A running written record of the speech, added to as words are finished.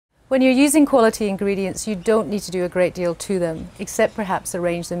When you're using quality ingredients, you don't need to do a great deal to them, except perhaps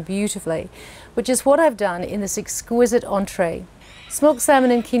arrange them beautifully, which is what I've done in this exquisite entree. Smoked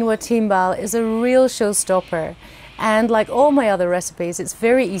salmon and quinoa timbale is a real showstopper, and like all my other recipes, it's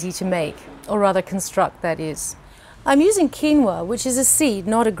very easy to make, or rather construct, that is. I'm using quinoa, which is a seed,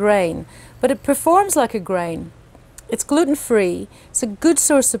 not a grain, but it performs like a grain. It's gluten-free, it's a good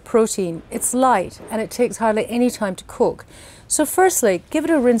source of protein, it's light, and it takes hardly any time to cook. So firstly, give it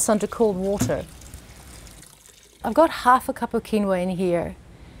a rinse under cold water. I've got half a cup of quinoa in here.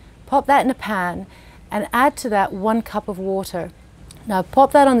 Pop that in a pan and add to that 1 cup of water. Now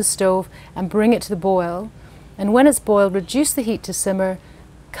pop that on the stove and bring it to the boil. And when it's boiled, reduce the heat to simmer,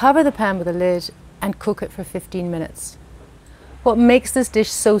 cover the pan with a lid and cook it for 15 minutes. What makes this dish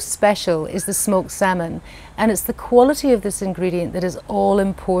so special is the smoked salmon, and it's the quality of this ingredient that is all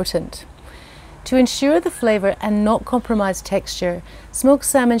important. To ensure the flavour and not compromise texture, smoked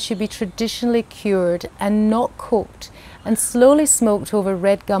salmon should be traditionally cured and not cooked, and slowly smoked over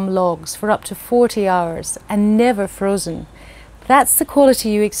red gum logs for up to 40 hours and never frozen. That's the quality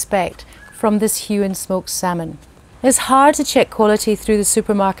you expect from this Huon smoked salmon. It's hard to check quality through the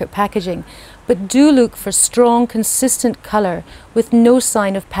supermarket packaging, but do look for strong, consistent colour with no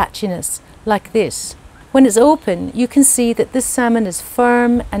sign of patchiness, like this. When it's open, you can see that this salmon is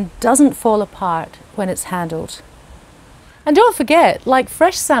firm and doesn't fall apart when it's handled. And don't forget, like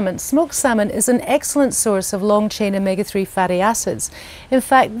fresh salmon, smoked salmon is an excellent source of long-chain omega-3 fatty acids. In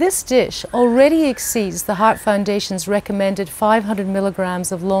fact, this dish already exceeds the Heart Foundation's recommended 500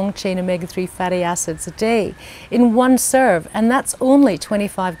 milligrams of long-chain omega-3 fatty acids a day in one serve, and that's only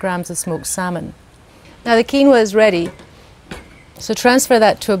 25 grams of smoked salmon. Now the quinoa is ready. So transfer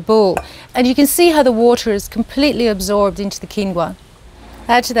that to a bowl, and you can see how the water is completely absorbed into the quinoa.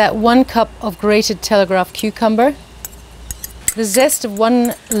 Add to that 1 cup of grated Telegraph cucumber, the zest of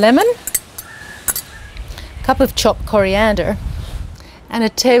 1 lemon, a cup of chopped coriander, and a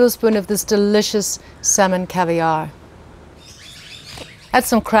tablespoon of this delicious salmon caviar. Add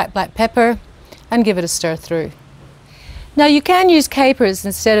some cracked black pepper and give it a stir through. Now you can use capers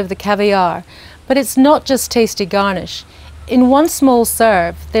instead of the caviar, but it's not just tasty garnish. In one small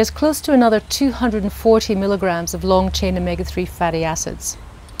serve, there's close to another 240 milligrams of long-chain omega-3 fatty acids.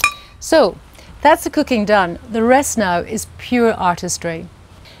 So, that's the cooking done. The rest now is pure artistry.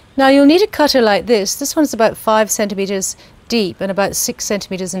 Now you'll need a cutter like this. This one's about 5 centimetres deep and about 6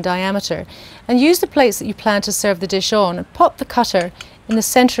 centimetres in diameter. And use the plates that you plan to serve the dish on and pop the cutter in the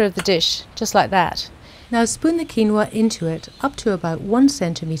centre of the dish, just like that. Now spoon the quinoa into it up to about 1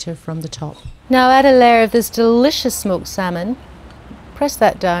 centimetre from the top. Now add a layer of this delicious smoked salmon, press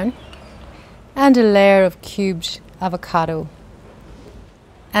that down, and a layer of cubed avocado.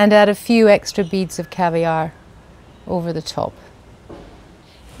 And add a few extra beads of caviar over the top.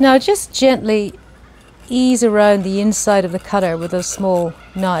 Now just gently ease around the inside of the cutter with a small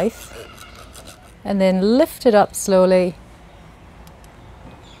knife, and then lift it up slowly,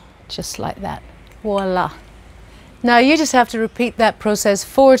 just like that. Voila! Now you just have to repeat that process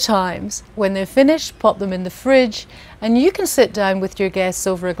 4 times. When they're finished, pop them in the fridge, and you can sit down with your guests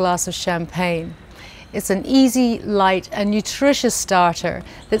over a glass of champagne. It's an easy, light and nutritious starter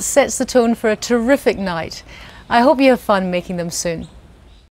that sets the tone for a terrific night. I hope you have fun making them soon.